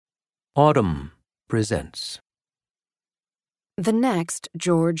Autumn presents The Next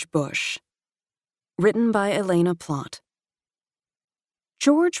George Bush. Written by Elaina Plott.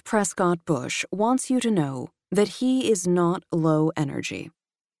 George Prescott Bush wants you to know that he is not low energy.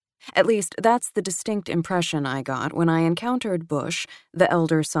 At least, that's the distinct impression I got when I encountered Bush, the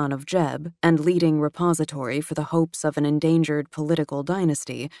elder son of Jeb and leading repository for the hopes of an endangered political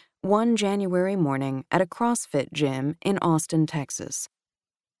dynasty, one January morning at a CrossFit gym in Austin, Texas.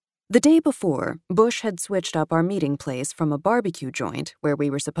 The day before, Bush had switched up our meeting place from a barbecue joint, where we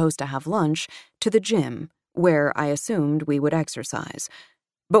were supposed to have lunch, to the gym, where I assumed we would exercise.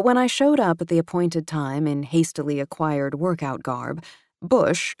 But when I showed up at the appointed time in hastily acquired workout garb,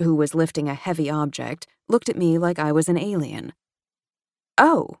 Bush, who was lifting a heavy object, looked at me like I was an alien.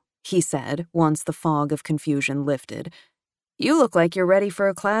 "Oh," he said, once the fog of confusion lifted, "you look like you're ready for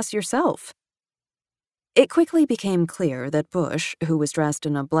a class yourself." It quickly became clear that Bush, who was dressed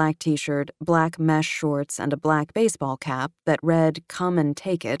in a black t-shirt, black mesh shorts, and a black baseball cap that read "Come and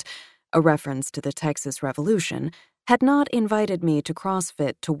Take It," a reference to the Texas Revolution, had not invited me to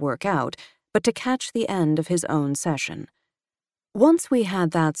CrossFit to work out, but to catch the end of his own session. Once we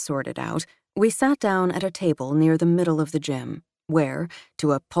had that sorted out, we sat down at a table near the middle of the gym, where,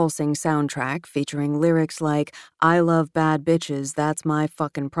 to a pulsing soundtrack featuring lyrics like, "I love bad bitches, that's my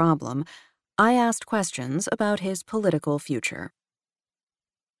fucking problem," I asked questions about his political future.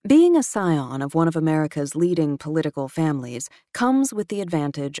 Being a scion of one of America's leading political families comes with the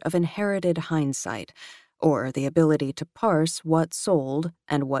advantage of inherited hindsight, or the ability to parse what sold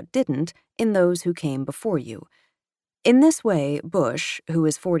and what didn't in those who came before you. In this way, Bush, who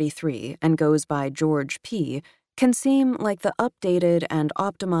is 43 and goes by George P., can seem like the updated and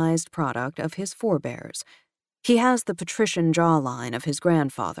optimized product of his forebears. He has the patrician jawline of his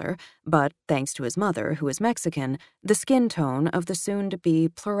grandfather, but, thanks to his mother, who is Mexican, the skin tone of the soon-to-be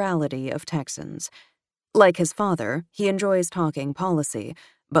plurality of Texans. Like his father, he enjoys talking policy,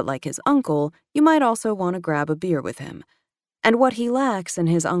 but like his uncle, you might also want to grab a beer with him. And what he lacks in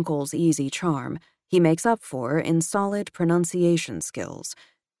his uncle's easy charm, he makes up for in solid pronunciation skills.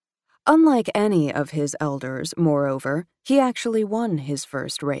 Unlike any of his elders, moreover, he actually won his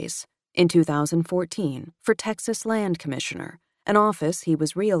first race. In 2014, for Texas Land Commissioner, an office he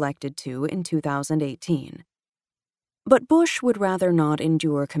was re-elected to in 2018. But Bush would rather not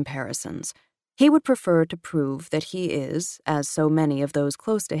endure comparisons. He would prefer to prove that he is, as so many of those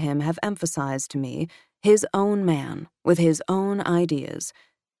close to him have emphasized to me, his own man, with his own ideas.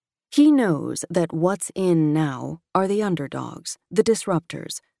 He knows that what's in now are the underdogs, the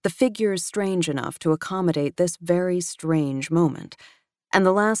disruptors, the figures strange enough to accommodate this very strange moment. And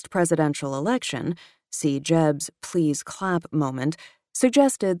the last presidential election, see Jeb's please clap moment,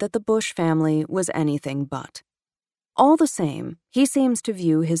 suggested that the Bush family was anything but. All the same, he seems to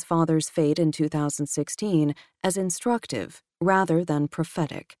view his father's fate in 2016 as instructive rather than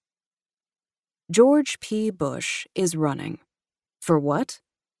prophetic. George P. Bush is running. For what?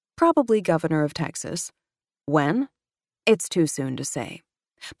 Probably governor of Texas. When? It's too soon to say.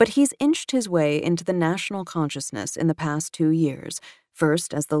 But he's inched his way into the national consciousness in the past 2 years,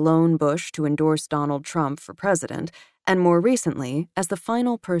 first as the lone Bush to endorse Donald Trump for president, and more recently as the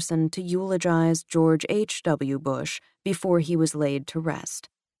final person to eulogize George H.W. Bush before he was laid to rest.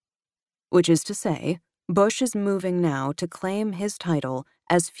 Which is to say, Bush is moving now to claim his title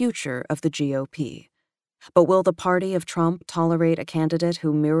as future of the GOP. But will the party of Trump tolerate a candidate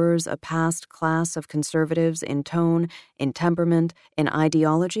who mirrors a past class of conservatives in tone, in temperament, in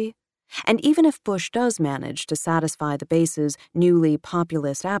ideology? And even if Bush does manage to satisfy the base's newly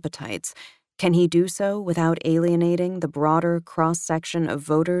populist appetites, can he do so without alienating the broader cross-section of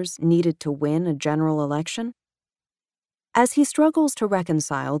voters needed to win a general election? As he struggles to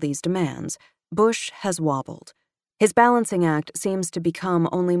reconcile these demands, Bush has wobbled. His balancing act seems to become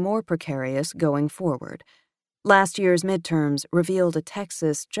only more precarious going forward. Last year's midterms revealed a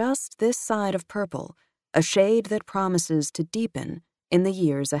Texas just this side of purple, a shade that promises to deepen in the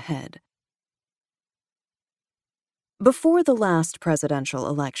years ahead. Before the last presidential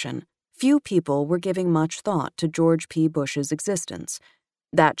election, few people were giving much thought to George P. Bush's existence.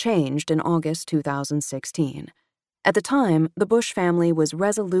 That changed in August 2016. At the time, the Bush family was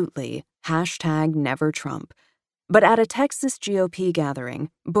resolutely #NeverTrump. But at a Texas GOP gathering,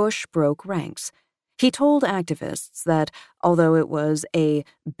 Bush broke ranks. He told activists that, although it was a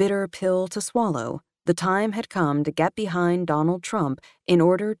bitter pill to swallow, the time had come to get behind Donald Trump in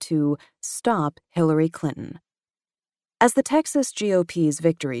order to stop Hillary Clinton. As the Texas GOP's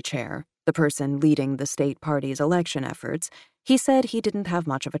victory chair, the person leading the state party's election efforts, he said he didn't have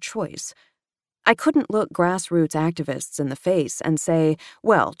much of a choice. I couldn't look grassroots activists in the face and say,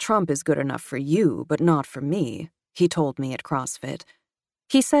 well, Trump is good enough for you, but not for me, he told me at CrossFit.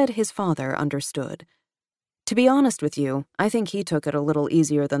 He said his father understood. To be honest with you, I think he took it a little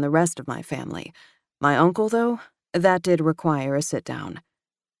easier than the rest of my family. My uncle, though, that did require a sit-down.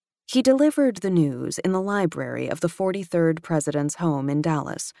 He delivered the news in the library of the 43rd President's home in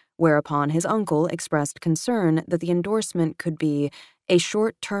Dallas, whereupon his uncle expressed concern that the endorsement could be a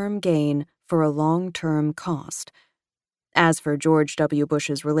short-term gain for a long-term cost. As for George W.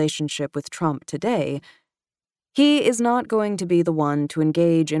 Bush's relationship with Trump today, he is not going to be the one to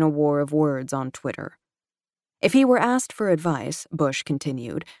engage in a war of words on Twitter. If he were asked for advice, Bush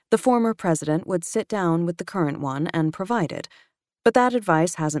continued, the former president would sit down with the current one and provide it. But that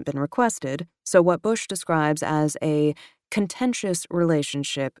advice hasn't been requested, so what Bush describes as a contentious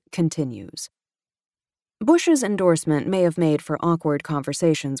relationship continues. Bush's endorsement may have made for awkward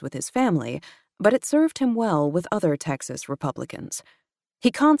conversations with his family, but it served him well with other Texas Republicans.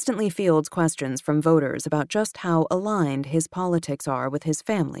 He constantly fields questions from voters about just how aligned his politics are with his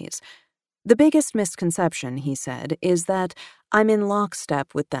family's. The biggest misconception, he said, is that I'm in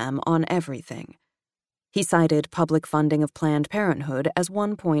lockstep with them on everything. He cited public funding of Planned Parenthood as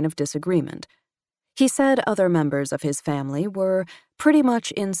one point of disagreement. He said other members of his family were pretty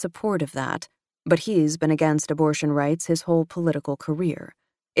much in support of that, but he's been against abortion rights his whole political career.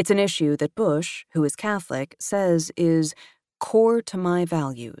 It's an issue that Bush, who is Catholic, says is core to my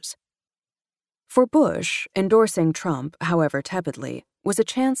values. For Bush, endorsing Trump, however tepidly, was a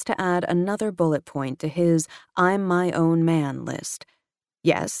chance to add another bullet point to his I'm my own man list.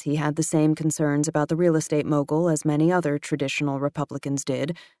 Yes, he had the same concerns about the real estate mogul as many other traditional Republicans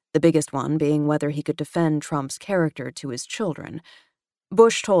did, the biggest one being whether he could defend Trump's character to his children.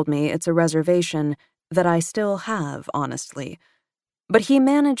 Bush told me it's a reservation that I still have, honestly. But he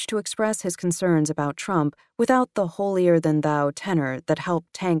managed to express his concerns about Trump without the holier-than-thou tenor that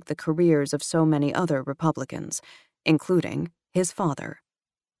helped tank the careers of so many other Republicans, including his father.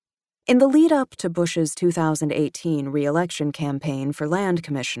 In the lead-up to Bush's 2018 re-election campaign for land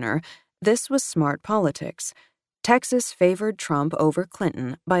commissioner, this was smart politics. Texas favored Trump over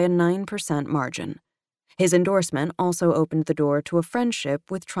Clinton by a 9% margin. His endorsement also opened the door to a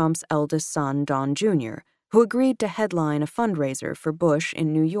friendship with Trump's eldest son, Don Jr., who agreed to headline a fundraiser for Bush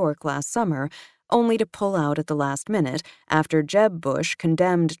in New York last summer, only to pull out at the last minute after Jeb Bush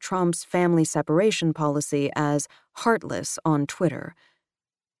condemned Trump's family separation policy as heartless on Twitter.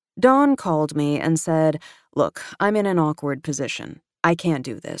 Don called me and said, "Look, I'm in an awkward position. I can't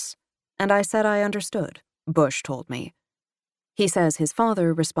do this." And I said I understood, Bush told me. He says his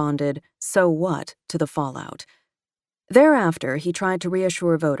father responded, "So what?" to the fallout. Thereafter, he tried to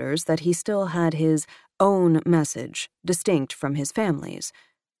reassure voters that he still had his own message, distinct from his family's.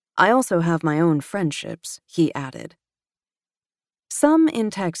 I also have my own friendships, he added. Some in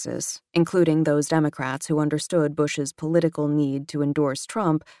Texas, including those Democrats who understood Bush's political need to endorse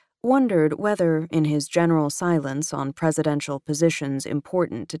Trump, wondered whether, in his general silence on presidential positions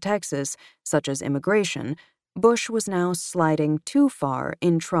important to Texas, such as immigration, Bush was now sliding too far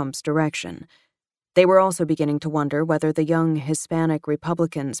in Trump's direction. They were also beginning to wonder whether the young Hispanic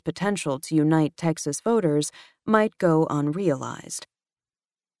Republicans' potential to unite Texas voters might go unrealized.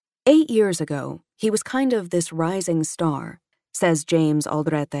 8 years ago, he was kind of this rising star, says James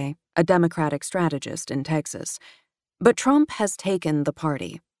Aldrete, a Democratic strategist in Texas. But Trump has taken the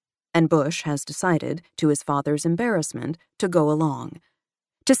party, and Bush has decided, to his father's embarrassment, to go along.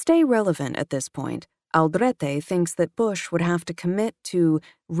 To stay relevant at this point, Aldrete thinks that Bush would have to commit to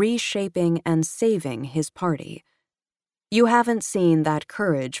reshaping and saving his party. You haven't seen that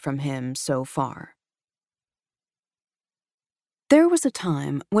courage from him so far. There was a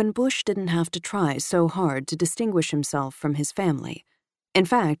time when Bush didn't have to try so hard to distinguish himself from his family. In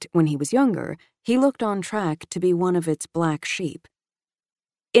fact, when he was younger, he looked on track to be one of its black sheep.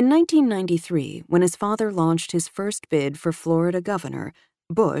 In 1993, when his father launched his first bid for Florida governor,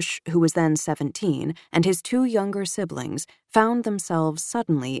 Bush, who was then 17, and his 2 younger siblings found themselves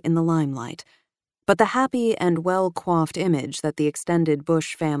suddenly in the limelight. But the happy and well-coiffed image that the extended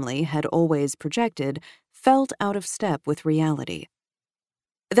Bush family had always projected felt out of step with reality.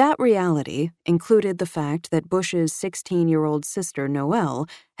 That reality included the fact that Bush's 16-year-old sister, Noelle,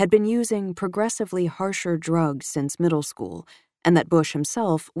 had been using progressively harsher drugs since middle school, and that Bush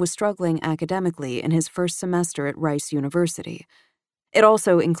himself was struggling academically in his first semester at Rice University. It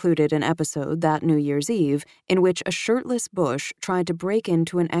also included an episode that New Year's Eve in which a shirtless Bush tried to break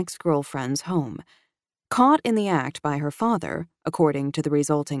into an ex-girlfriend's home. Caught in the act by her father, according to the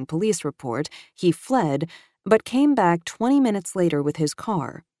resulting police report, he fled, but came back 20 minutes later with his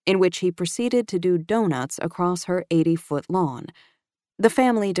car, in which he proceeded to do donuts across her 80-foot lawn. The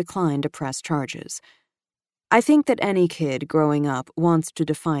family declined to press charges. "I think that any kid growing up wants to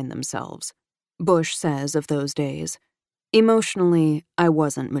define themselves," Bush says of those days. "Emotionally, I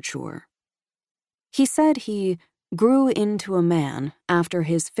wasn't mature." He said he grew into a man after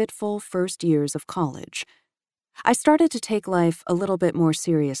his fitful first years of college. "I started to take life a little bit more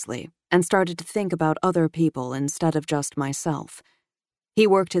seriously and started to think about other people instead of just myself." He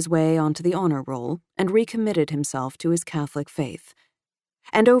worked his way onto the honor roll and recommitted himself to his Catholic faith.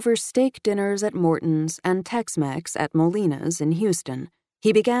 And over steak dinners at Morton's and Tex-Mex at Molina's in Houston,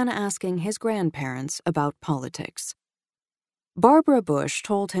 he began asking his grandparents about politics. Barbara Bush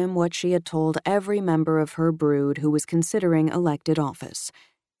told him what she had told every member of her brood who was considering elected office: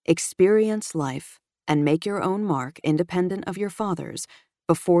 experience life and make your own mark independent of your father's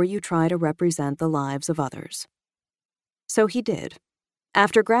before you try to represent the lives of others. So he did.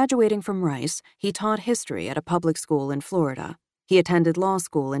 After graduating from Rice, he taught history at a public school in Florida. He attended law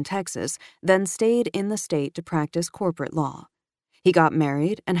school in Texas, then stayed in the state to practice corporate law. He got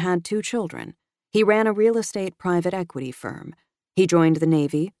married and had 2 children. He ran a real estate private equity firm. He joined the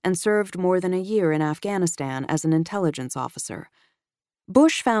Navy and served more than a year in Afghanistan as an intelligence officer.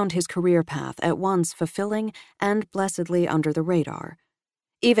 Bush found his career path at once fulfilling and blessedly under the radar.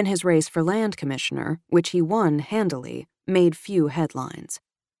 Even his race for land commissioner, which he won handily, made few headlines.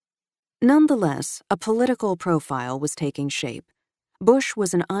 Nonetheless, a political profile was taking shape. Bush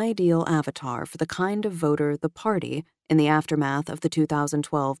was an ideal avatar for the kind of voter the party, in the aftermath of the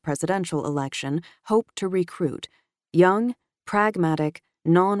 2012 presidential election, hoped to recruit: young, pragmatic,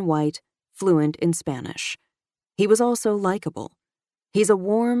 non-white, fluent in Spanish. He was also likable. "He's a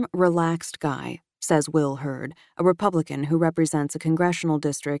warm, relaxed guy," says Will Hurd, a Republican who represents a congressional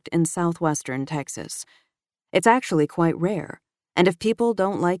district in southwestern Texas. "It's actually quite rare, and if people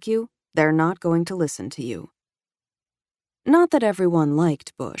don't like you, they're not going to listen to you." Not that everyone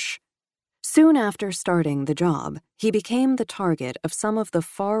liked Bush. Soon after starting the job, he became the target of some of the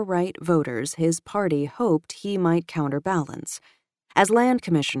far-right voters his party hoped he might counterbalance. As land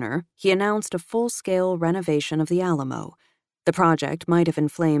commissioner, he announced a full-scale renovation of the Alamo. The project might have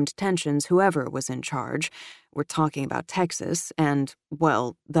inflamed tensions whoever was in charge. We're talking about Texas and,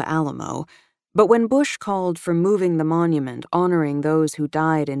 well, the Alamo. But when Bush called for moving the monument honoring those who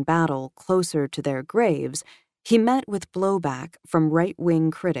died in battle closer to their graves, he met with blowback from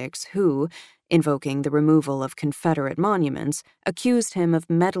right-wing critics who, invoking the removal of Confederate monuments, accused him of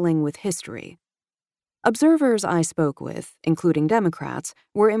meddling with history. Observers I spoke with, including Democrats,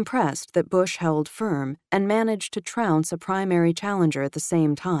 were impressed that Bush held firm and managed to trounce a primary challenger at the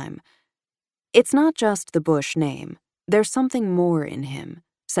same time. "It's not just the Bush name. There's something more in him,"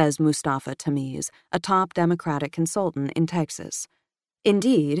 says Mustafa Tamiz, a top Democratic consultant in Texas.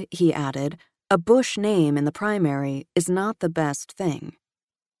 "Indeed," he added, "a Bush name in the primary is not the best thing."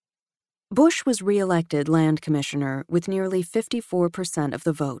 Bush was re-elected land commissioner with nearly 54% of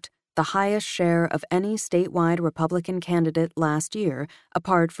the vote, the highest share of any statewide Republican candidate last year,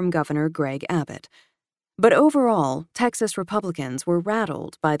 apart from Governor Greg Abbott. But overall, Texas Republicans were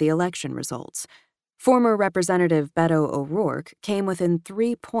rattled by the election results. Former Representative Beto O'Rourke came within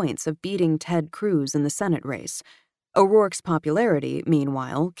 3 points of beating Ted Cruz in the Senate race. O'Rourke's popularity,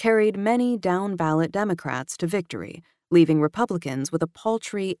 meanwhile, carried many down-ballot Democrats to victory, leaving Republicans with a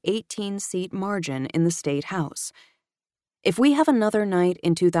paltry 18-seat margin in the state House. "If we have another night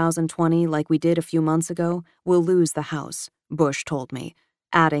in 2020 like we did a few months ago, we'll lose the House," Bush told me,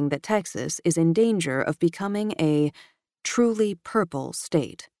 adding that Texas is in danger of becoming a truly purple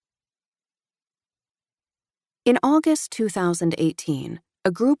state. In August 2018,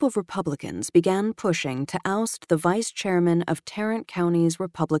 a group of Republicans began pushing to oust the vice chairman of Tarrant County's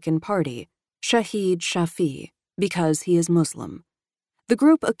Republican Party, Shahid Shafiq, because he is Muslim. The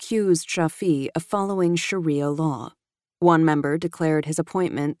group accused Shafiq of following Sharia law. One member declared his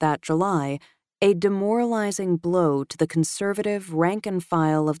appointment that July a demoralizing blow to the conservative rank and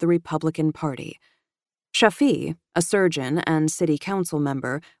file of the Republican Party. Shafiq, a surgeon and city council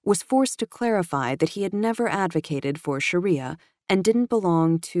member, was forced to clarify that he had never advocated for Sharia and didn't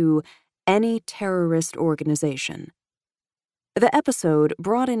belong to any terrorist organization. The episode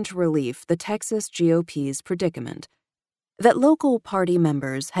brought into relief the Texas GOP's predicament. That local party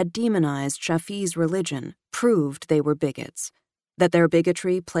members had demonized Shafiq's religion proved they were bigots. That their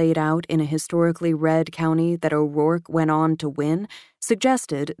bigotry played out in a historically red county that O'Rourke went on to win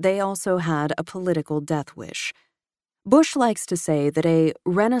suggested they also had a political death wish. Bush likes to say that a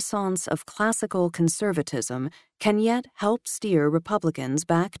renaissance of classical conservatism can yet help steer Republicans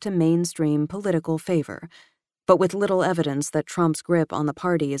back to mainstream political favor. but with little evidence that Trump's grip on the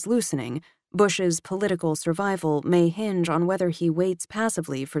party is loosening, Bush's political survival may hinge on whether he waits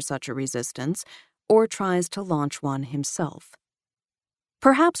passively for such a resistance or tries to launch one himself.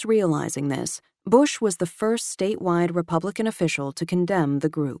 Perhaps realizing this, Bush was the first statewide Republican official to condemn the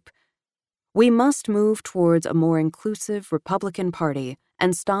group. "We must move towards a more inclusive Republican Party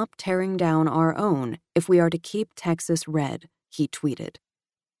and stop tearing down our own if we are to keep Texas red," he tweeted.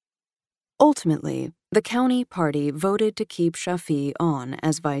 Ultimately, the county party voted to keep Shafi on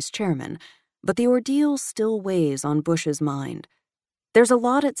as vice chairman, but the ordeal still weighs on Bush's mind. "There's a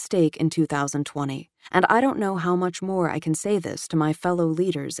lot at stake in 2020, and I don't know how much more I can say this to my fellow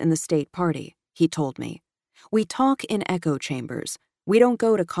leaders in the state party," he told me. "We talk in echo chambers. We don't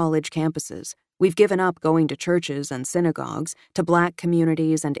go to college campuses. We've given up going to churches and synagogues, to Black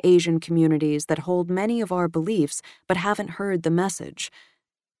communities and Asian communities that hold many of our beliefs but haven't heard the message."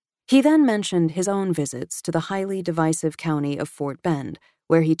 He then mentioned his own visits to the highly divisive county of Fort Bend,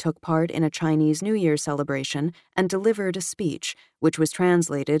 where he took part in a Chinese New Year celebration and delivered a speech, which was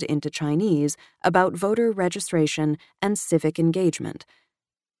translated into Chinese, about voter registration and civic engagement.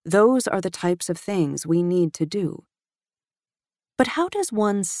 "Those are the types of things we need to do." But how does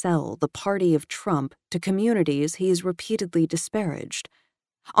one sell the party of Trump to communities he's repeatedly disparaged?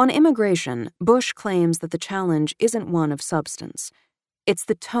 On immigration, Bush claims that the challenge isn't one of substance. "It's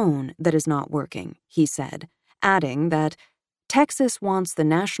the tone that is not working," he said, adding that Texas wants the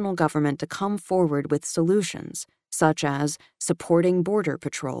national government to come forward with solutions, such as supporting Border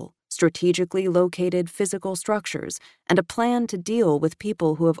Patrol, strategically located physical structures, and a plan to deal with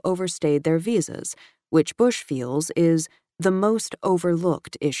people who have overstayed their visas, which Bush feels is the most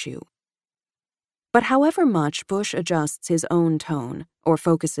overlooked issue. But however much Bush adjusts his own tone or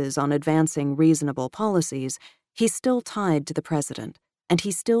focuses on advancing reasonable policies, he's still tied to the president, and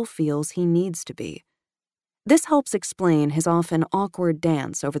he still feels he needs to be. This helps explain his often awkward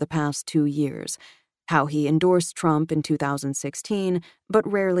dance over the past 2 years, how he endorsed Trump in 2016 but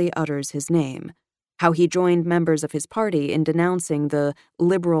rarely utters his name, how he joined members of his party in denouncing the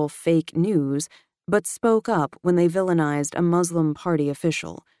liberal fake news but spoke up when they villainized a Muslim party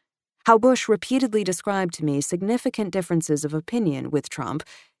official, how Bush repeatedly described to me significant differences of opinion with Trump.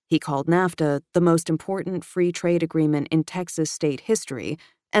 He called NAFTA the most important free trade agreement in Texas state history,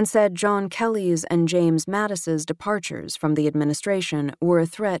 and said John Kelly's and James Mattis's departures from the administration were a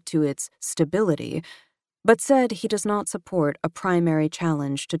threat to its stability, but said he does not support a primary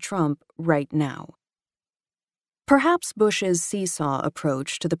challenge to Trump right now. Perhaps Bush's seesaw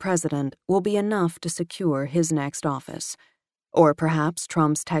approach to the president will be enough to secure his next office. Or perhaps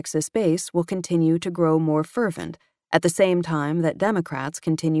Trump's Texas base will continue to grow more fervent, at the same time that Democrats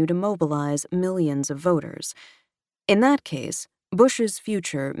continue to mobilize millions of voters. In that case, Bush's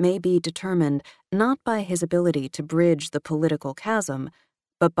future may be determined not by his ability to bridge the political chasm,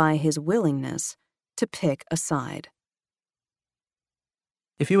 but by his willingness to pick a side.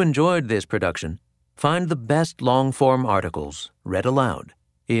 If you enjoyed this production, find the best long-form articles read aloud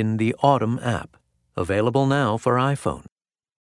in the Autumn app, available now for iPhone.